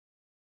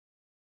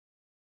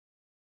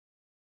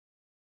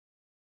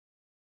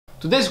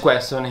Today's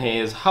question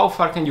is, how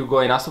far can you go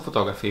in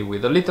astrophotography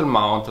with a little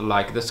mount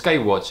like the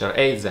Skywatcher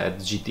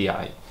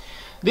Az-GTI?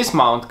 This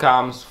mount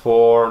comes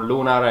for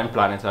lunar and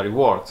planetary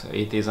work.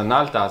 It is an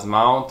Alt-Az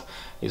mount,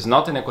 it's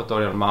not an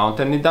equatorial mount,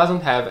 and it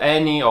doesn't have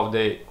any of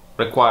the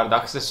required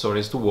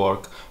accessories to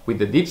work with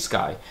the deep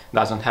sky.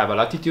 Doesn't have a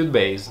latitude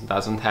base,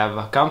 doesn't have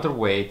a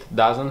counterweight,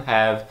 doesn't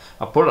have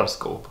a polar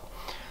scope.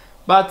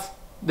 But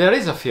there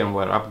is a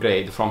firmware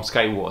upgrade from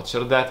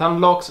Skywatcher that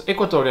unlocks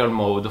equatorial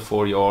mode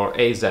for your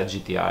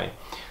Az-GTI.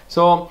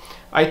 So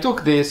I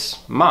took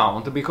this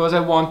mount because I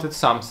wanted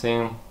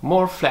something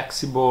more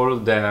flexible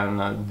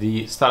than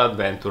the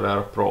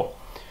Stellarmate Pro.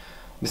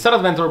 The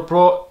Stellarmate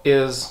Pro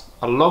is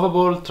a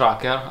lovable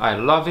tracker. I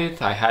love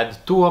it. I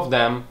had two of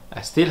them.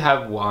 I still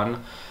have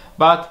one.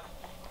 But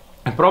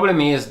the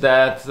problem is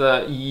that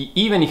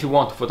even if you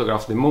want to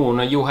photograph the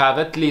moon, you have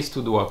at least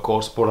to do a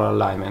coarse polar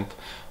alignment.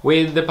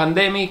 With the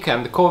pandemic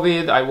and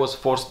COVID, I was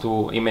forced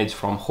to image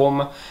from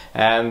home,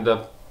 and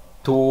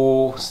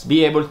to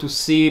be able to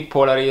see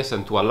Polaris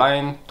and to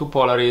align to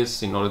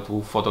Polaris in order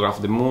to photograph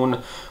the moon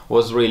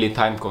was really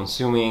time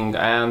consuming,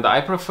 and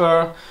I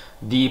prefer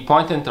the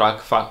point and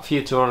track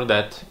feature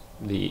that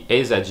the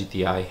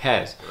Az-GTI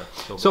has.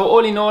 So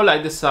all in all,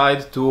 I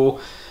decided to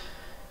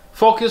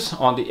focus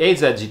on the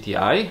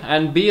Az-GTI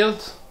and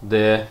build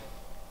the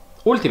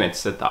ultimate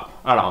setup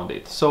around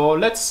it. So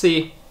let's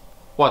see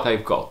what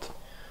I've got.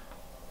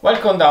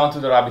 Welcome down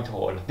to the rabbit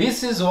hole.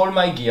 This is all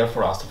my gear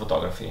for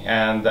astrophotography,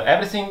 and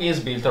everything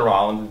is built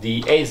around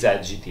the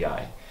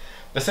Az-GTI.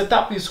 The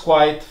setup is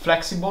quite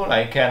flexible.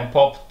 I can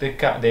pop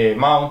the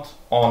mount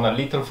on a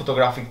little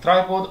photographic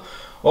tripod,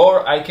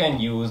 or I can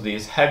use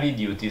this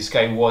heavy-duty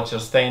Skywatcher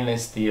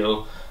stainless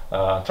steel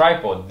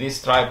tripod.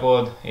 This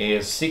tripod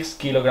is 6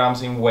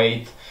 kilograms in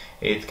weight.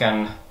 It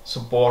can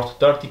support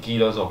 30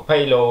 kilos of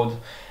payload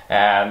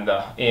and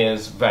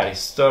is very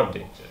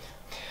sturdy.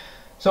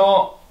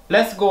 So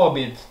let's go a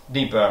bit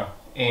deeper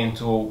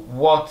into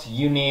what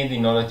you need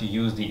in order to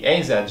use the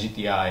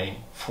Az-GTI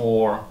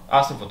for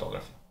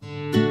astrophotography.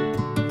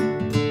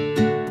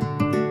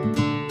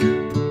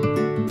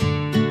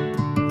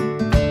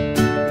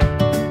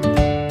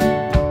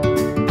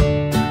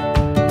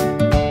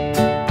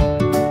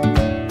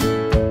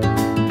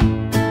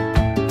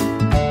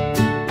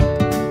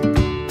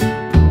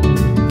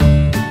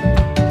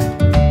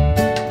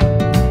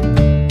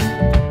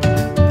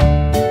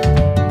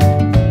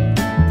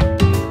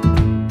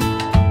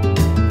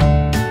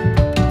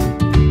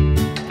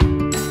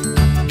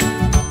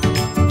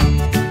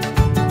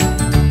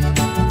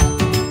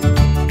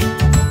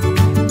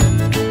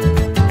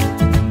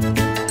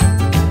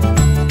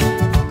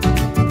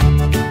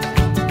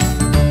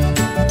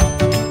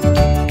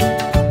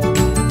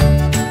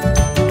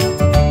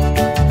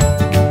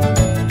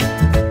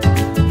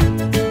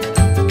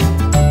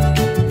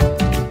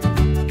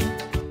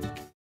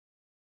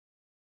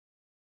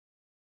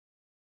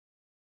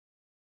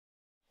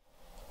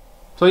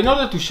 So in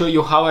order to show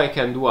you how I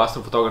can do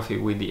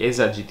astrophotography with the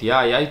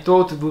Az-GTI, I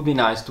thought it would be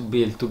nice to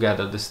build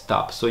together the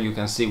setup so you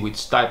can see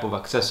which type of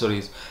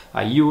accessories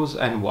I use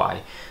and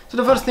why. So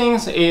the first thing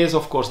is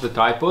of course the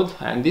tripod,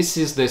 and this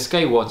is the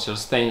Skywatcher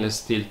stainless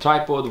steel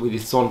tripod with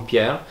its own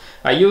pier.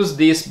 I use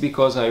this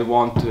because I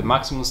want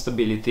maximum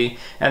stability,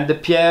 and the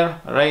pier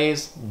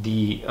raises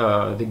the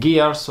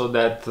gear so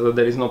that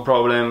there is no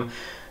problem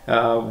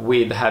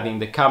with having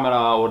the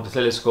camera or the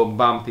telescope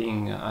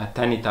bumping at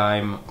any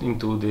time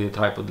into the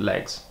tripod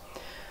legs.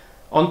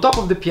 On top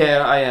of the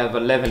pier I have a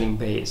leveling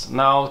base.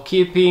 Now,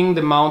 keeping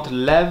the mount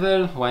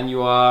level when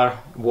you are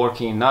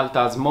working in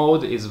Alt-Az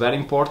mode is very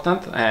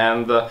important,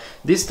 and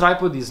this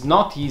tripod is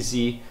not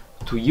easy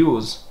to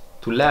use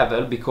to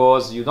level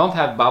because you don't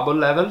have bubble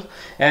level,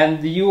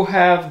 and you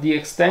have the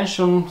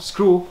extension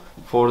screw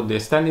for the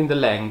extending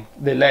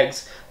the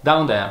legs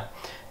down there,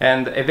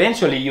 and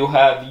eventually you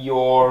have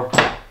your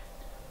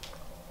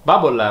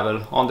bubble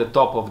level on the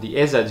top of the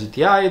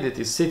Az-GTI that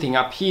is sitting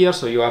up here,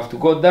 so you have to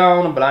go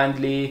down,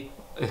 blindly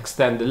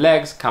extend the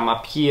legs, come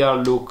up here,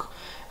 look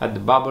at the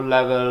bubble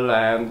level,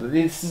 and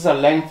this is a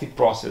lengthy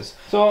process.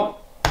 So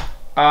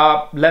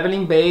a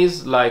leveling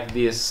base like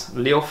this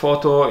Leo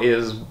photo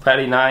is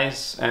very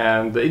nice,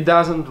 and it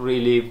doesn't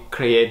really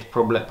create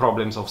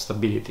problems of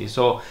stability.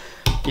 So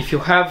if you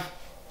have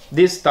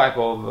this type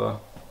of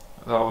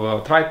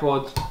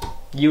tripod,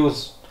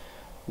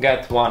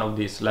 get one of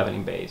these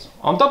leveling bays.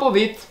 On top of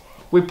it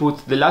we put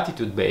the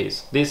latitude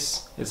base.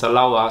 This is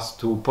allow us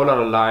to polar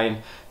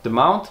align the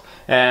mount,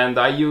 and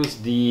I use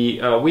the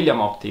William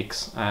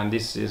Optics, and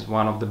this is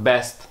one of the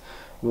best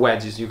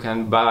wedges you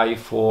can buy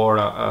for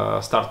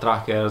star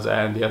trackers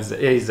and the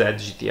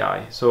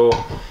Az-GTI. So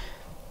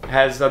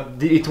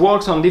it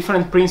works on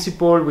different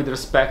principles with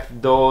respect to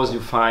those you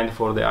find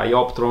for the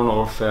Ioptron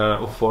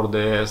or for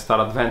the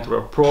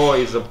Stellarmate Pro.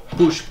 Is a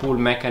push-pull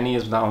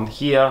mechanism down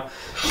here,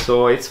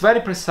 so it's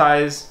very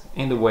precise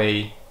in the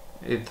way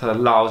it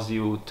allows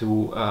you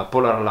to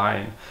polar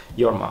align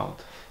your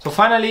mount. So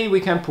finally we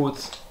can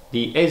put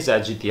the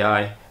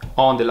Az-GTI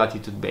on the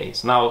latitude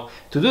base. Now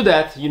to do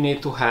that you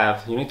need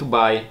to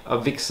buy a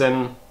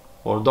Vixen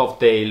or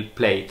dovetail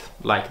plate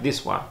like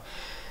this one.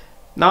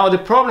 Now the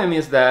problem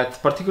is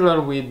that,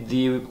 particularly with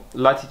the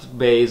Latitude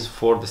Base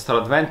for the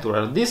Star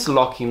Adventurer, this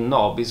locking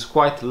knob is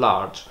quite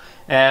large,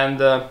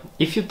 and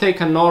if you take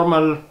a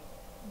normal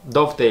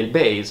dovetail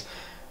base,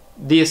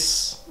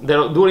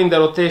 during the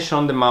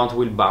rotation the mount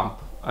will bump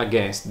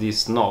against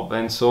this knob,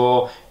 and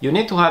so you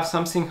need to have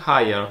something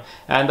higher.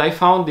 And I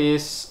found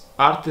this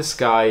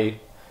Art-Sky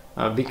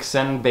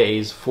Vixen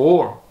base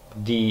for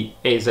the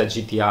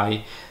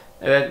ASI-GTI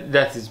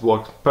that is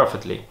worked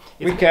perfectly.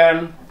 We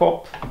can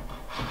pop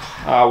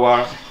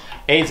our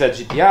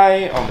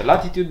ASI-GTI on the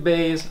Latitude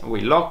Base,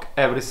 we lock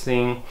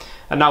everything,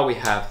 and now we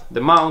have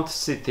the mount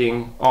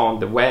sitting on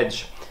the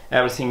wedge.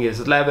 Everything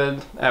is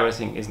leveled,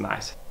 everything is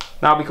nice.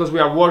 Now, because we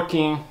are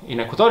working in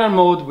equatorial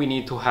mode, we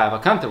need to have a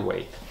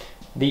counterweight.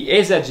 The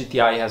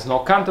ASI-GTI has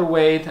no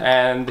counterweight,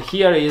 and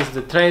here is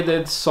the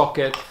threaded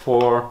socket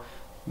for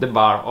the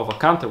bar of a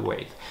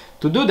counterweight.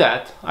 To do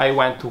that, I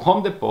went to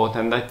Home Depot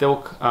and I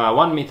took a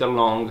 1 meter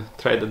long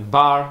threaded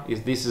bar.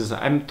 This is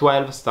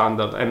M12,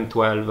 standard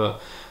M12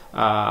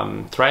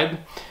 thread,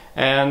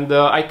 and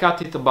I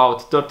cut it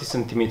about 30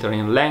 centimeters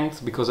in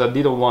length because I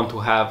didn't want to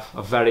have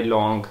a very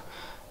long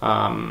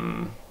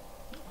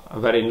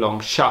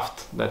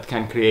shaft that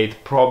can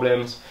create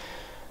problems,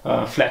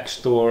 flex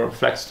tour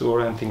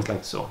and things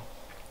like so.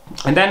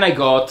 And then I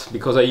got,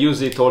 because I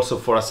use it also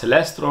for a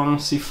Celestron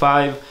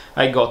C5,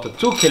 I got a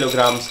 2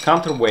 kilograms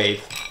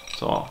counterweight.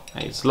 So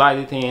I slide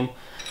it in,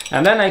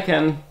 and then I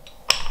can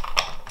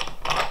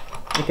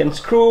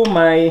screw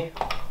my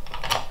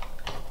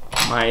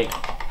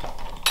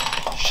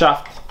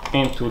shaft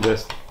into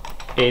this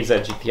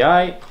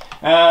ASI-GTI,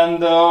 and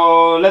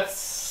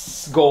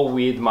let's go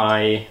with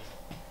my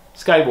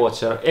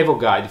Skywatcher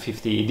EvoGuide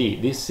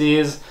 50ED. This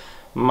is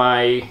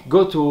my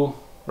go-to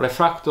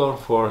refractor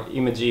for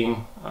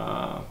imaging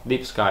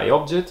deep sky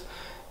objects.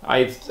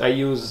 I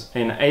use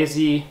an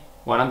ASI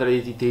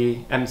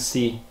 180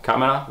 MC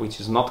camera, which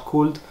is not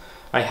cooled.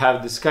 I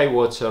have the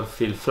Skywatcher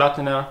field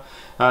flattener.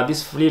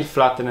 This field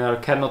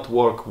flattener cannot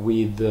work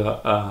with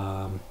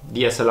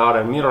DSLR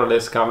and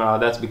mirrorless camera.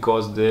 That's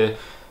because the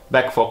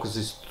back focus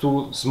is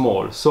too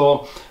small.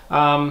 So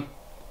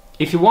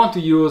if you want to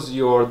use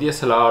your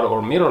DSLR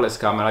or mirrorless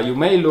camera, you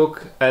may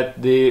look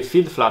at the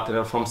field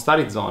flattener from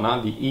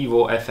Starizona, the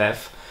Evo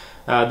FF.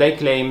 They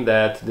claim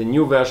that the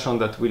new version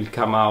that will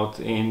come out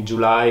in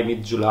July,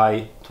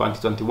 mid-July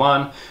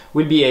 2021,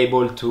 will be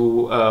able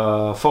to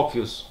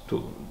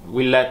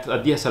will let a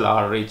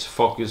DSLR reach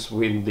focus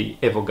with the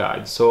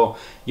EvoGuide. So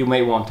you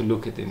may want to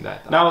look at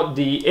that. Now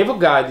the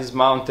EvoGuide is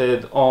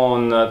mounted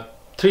on a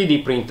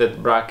 3D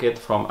printed bracket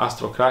from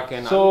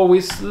Astrophotography. So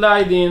we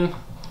slide in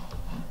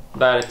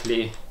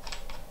directly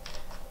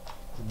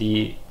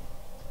the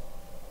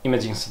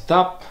imaging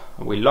setup,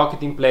 we lock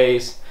it in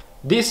place.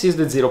 This is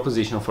the zero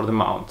position for the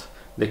mount.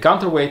 The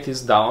counterweight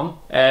is down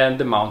and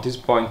the mount is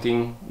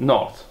pointing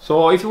north.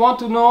 So if you want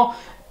to know,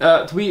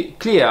 to be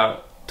clear,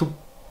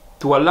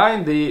 to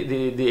align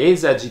the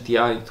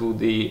ASI-GTI to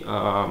the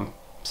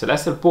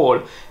celestial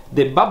pole,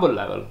 the bubble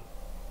level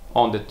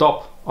on the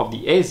top of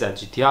the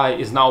ASI-GTI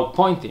is now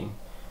pointing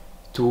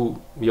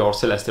to your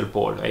celestial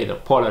pole, either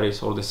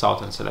Polaris or the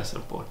southern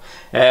celestial pole.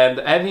 And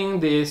having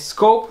the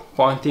scope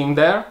pointing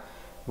there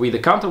with the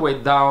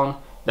counterweight down,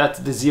 that's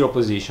the zero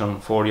position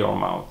for your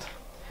mount.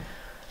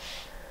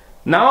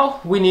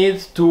 Now we need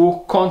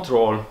to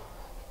control,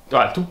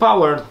 to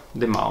power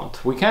the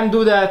mount. We can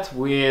do that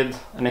with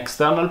an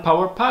external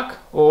power pack,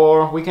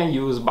 or we can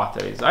use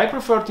batteries. I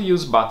prefer to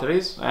use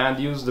batteries and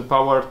use the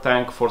power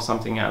tank for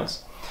something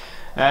else.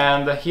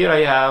 And here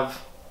I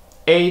have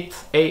 8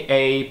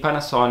 AA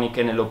Panasonic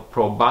NLO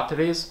Pro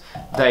batteries.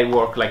 They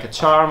work like a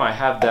charm. I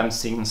have them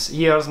since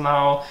years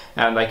now,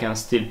 and I can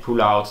still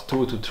pull out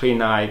 2 to 3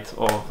 nights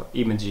of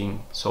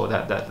imaging, so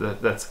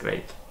that's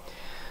great.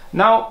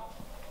 Now,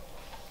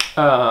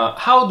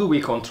 how do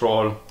we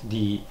control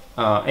the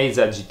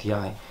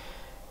ASI-GTI?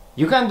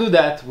 You can do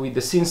that with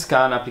the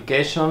SceneScan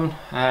application,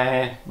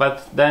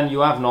 but then you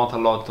have not a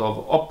lot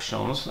of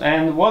options,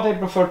 and what I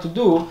prefer to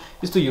do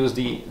is to use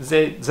the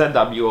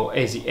ZWO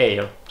ASI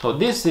AIR. So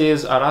this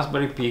is a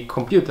Raspberry Pi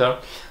computer,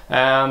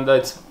 and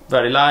it's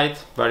very light,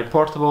 very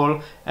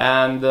portable,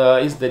 and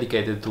is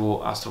dedicated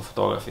to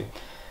astrophotography.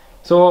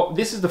 So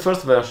this is the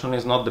first version,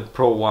 it's not the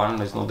Pro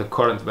one, it's not the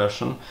current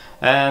version,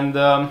 and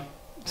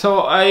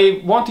so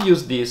I want to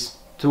use this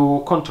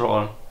to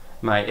control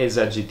my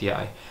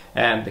ASI-GTI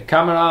and the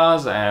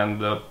cameras, and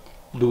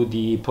do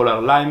the polar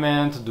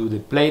alignment, do the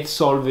plate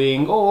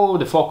solving,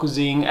 the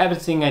focusing,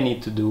 everything I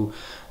need to do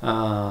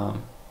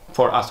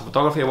for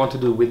astrophotography I want to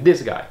do with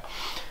this guy.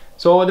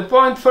 So the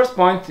first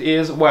point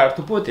is where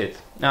to put it.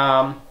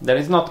 There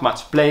is not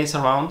much place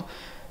around.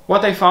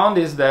 What I found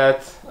is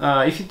that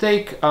if you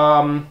take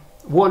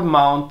wall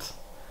mount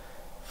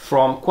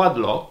from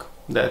Quadlock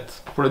that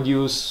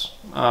produce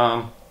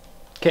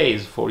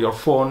case for your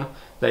phone,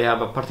 they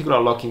have a particular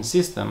locking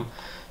system.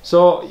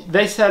 So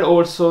they sell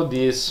also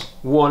this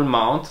wall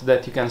mount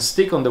that you can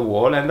stick on the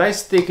wall, and I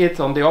stick it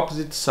on the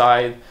opposite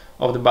side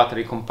of the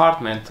battery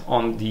compartment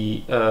on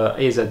the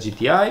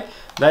ASI-GTI.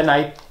 Then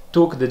I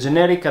took the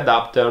generic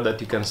adapter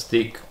that you can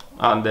stick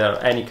under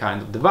any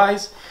kind of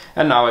device,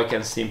 and now I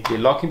can simply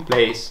lock in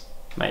place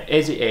my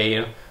ASI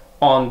AIR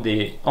on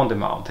the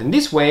mount. And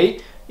this way,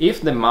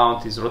 if the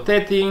mount is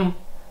rotating,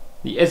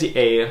 the ASI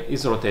AIR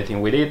is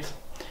rotating with it,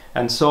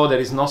 and so there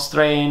is no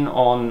strain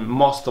on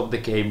most of the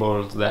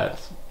cables that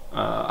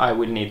I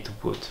will need to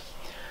put.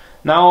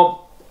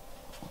 Now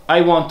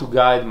I want to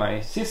guide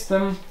my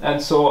system,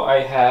 and so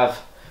I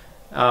have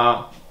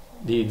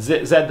the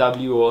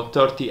ZWO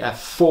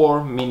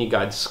 30F4 mini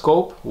guide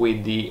scope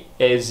with the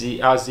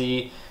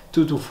ASI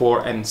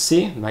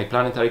 224NC, my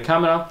planetary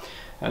camera,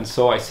 and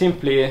so I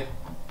simply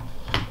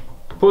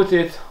put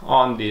it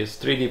on this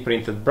 3D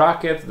printed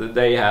bracket that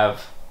they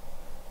have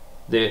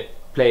the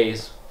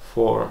place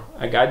for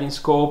a guiding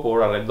scope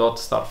or a red dot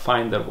star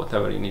finder,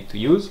 whatever you need to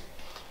use.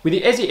 With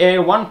the ASI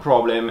AIR, one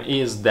problem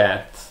is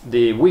that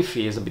the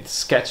Wi-Fi is a bit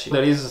sketchy.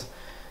 There is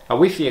a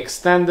Wi-Fi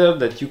extender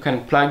that you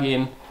can plug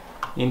in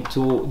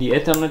into the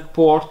Ethernet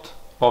port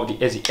of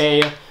the ASI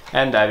AIR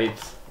and have it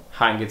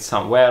hang it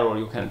somewhere, or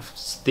you can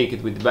stick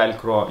it with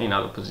Velcro in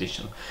other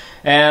position.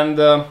 And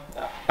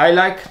I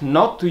like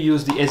not to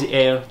use the ASI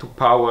AIR to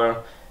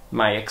power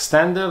my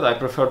extender. I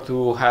prefer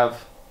to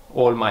have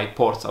all my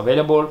ports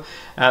available,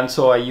 and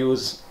so I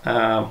use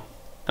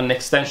an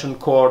extension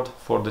cord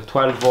for the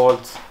 12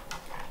 volts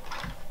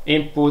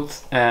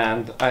input,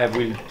 and I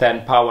will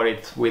then power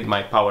it with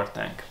my power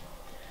tank.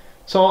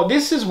 So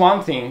this is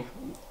one thing.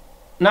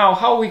 Now,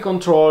 how we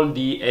control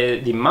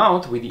the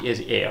mount with the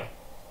ASI AIR?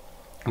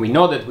 We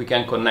know that we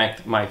can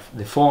connect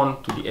the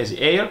phone to the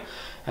ASI AIR,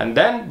 and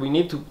then we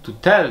need to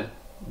tell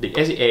the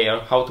ASI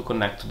AIR how to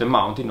connect to the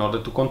mount in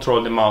order to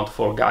control the mount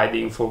for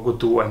guiding, for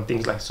go-to and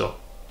things like so.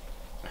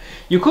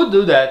 You could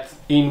do that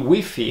in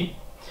Wi-Fi,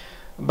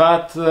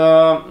 but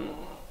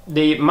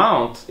the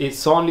mount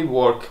is only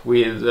work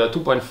with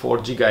 2.4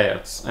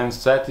 GHz, and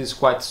that is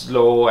quite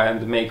slow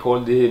and make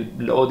all the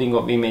loading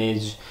of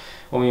images,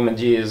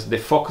 the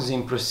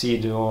focusing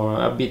procedure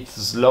a bit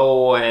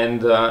slow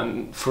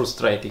and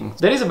frustrating.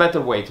 There is a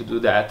better way to do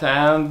that,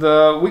 and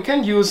we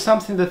can use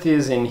something that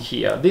is in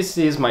here. This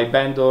is my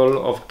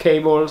bundle of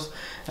cables.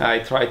 I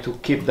try to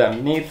keep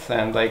them neat,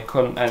 and I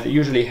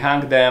usually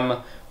hang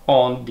them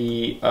on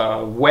the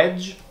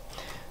wedge.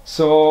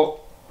 So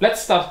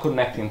let's start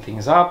connecting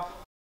things up.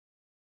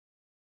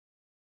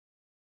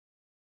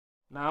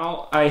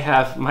 Now I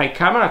have my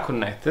camera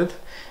connected,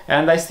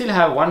 and I still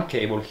have one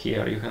cable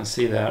here, you can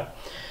see there.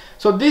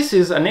 So this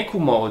is an eco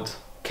mode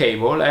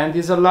cable, and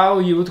this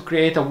allows you to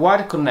create a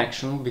wide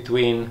connection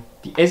between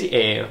the ASI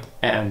AIR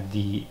and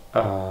the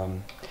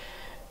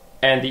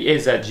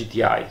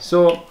ASI-GTI.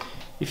 So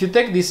if you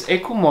take this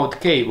eco mode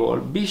cable,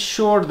 be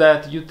sure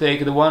that you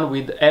take the one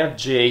with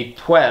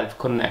RJ12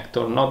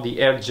 connector, not the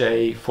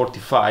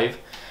RJ45.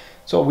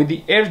 So with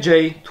the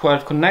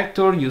RJ12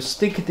 connector, you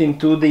stick it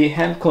into the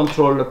hand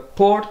controller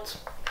port,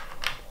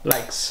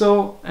 like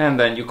so, and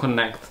then you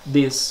connect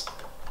this,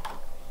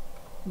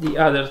 the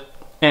other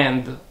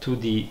end, to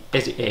the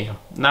ASI AIR.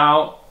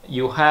 Now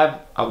you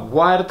have a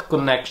wired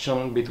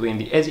connection between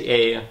the ASI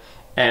AIR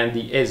and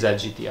the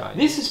ASI-GTI.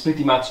 This is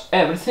pretty much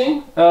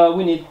everything.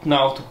 We need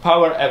now to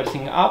power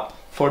everything up.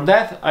 For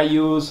that I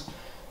use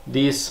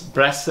this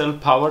Bressel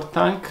power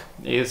tank.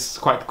 It's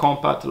quite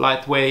compact,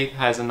 lightweight,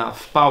 has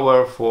enough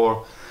power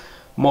for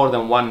more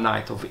than one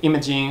night of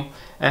imaging,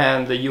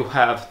 and you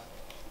have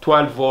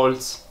 12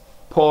 volts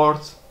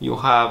port, you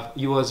have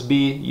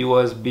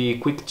USB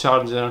quick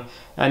charger,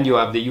 and you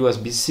have the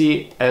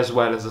USB-C as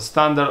well as a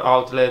standard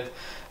outlet,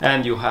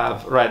 and you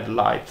have red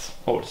light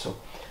also.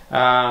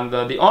 And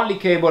the only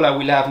cable I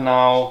will have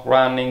now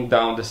running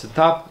down the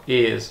setup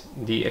is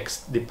the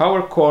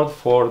power cord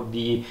for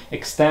the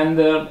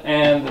extender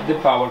and the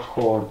power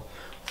cord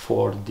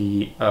for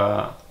the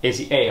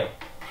ASI AIR.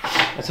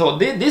 And so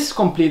this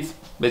completes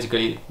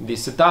basically the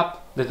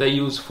setup that I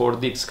use for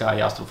deep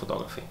sky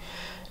astrophotography.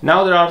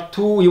 Now there are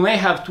you may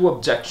have two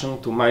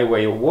objections to my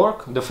way of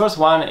work. The first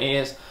one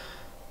is,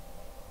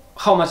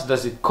 how much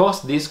does it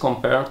cost this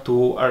compared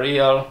to a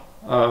real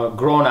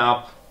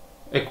grown-up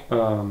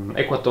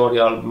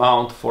equatorial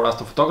mount for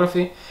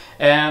astrophotography,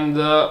 and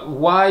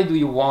why do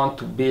you want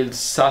to build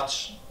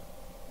such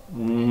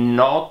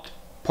not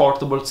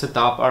portable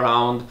setup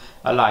around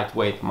a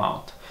lightweight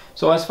mount?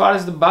 So as far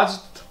as the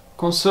budget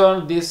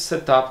concerned, this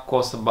setup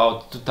costs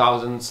about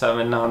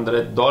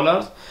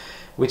 $2,700,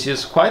 which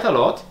is quite a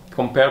lot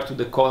compared to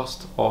the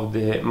cost of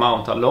the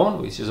mount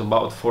alone, which is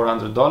about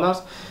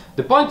 $400.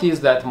 The point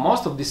is that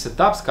most of these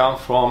setups come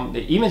from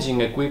the imaging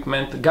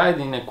equipment,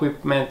 guiding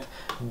equipment,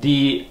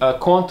 the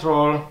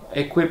control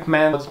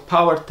equipment,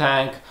 power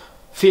tank,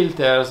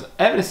 filters,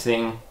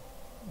 everything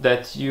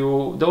that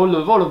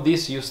all of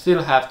this you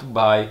still have to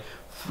buy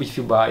if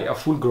you buy a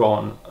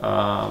full-grown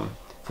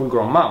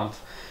mount.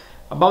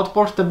 About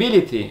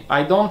portability,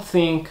 I don't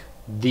think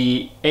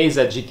the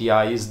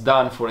ASI-GTI is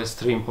done for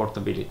extreme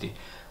portability.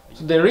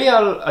 So the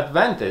real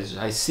advantage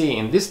I see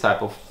in this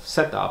type of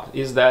setup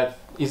is that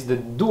is the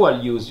dual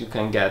use you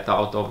can get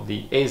out of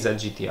the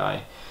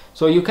AZ-GTI.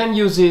 So you can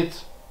use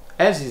it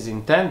as is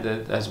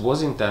intended, as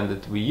was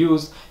intended to be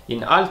used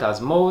in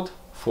alt-az mode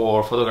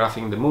for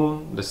photographing the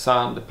moon, the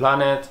sun, the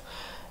planet,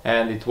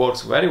 and it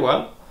works very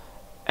well.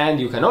 And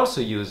you can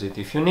also use it,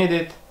 if you need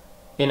it,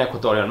 in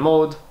equatorial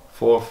mode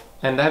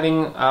and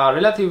having a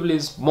relatively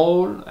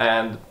small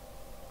and,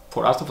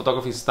 for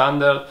astrophotography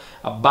standard,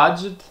 a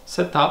budget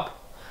setup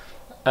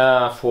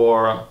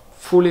for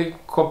fully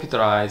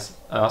computerized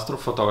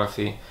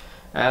astrophotography.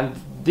 And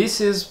this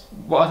is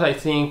what I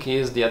think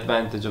is the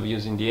advantage of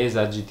using the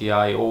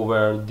AZ-GTI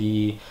over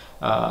the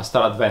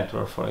Star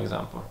Adventurer, for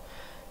example,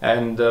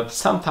 and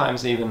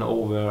sometimes even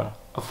over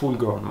a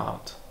full-grown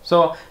mount.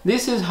 So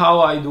this is how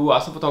I do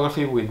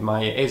astrophotography with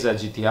my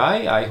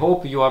AZ-GTI. I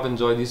hope you have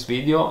enjoyed this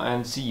video,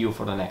 and see you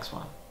for the next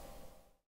one.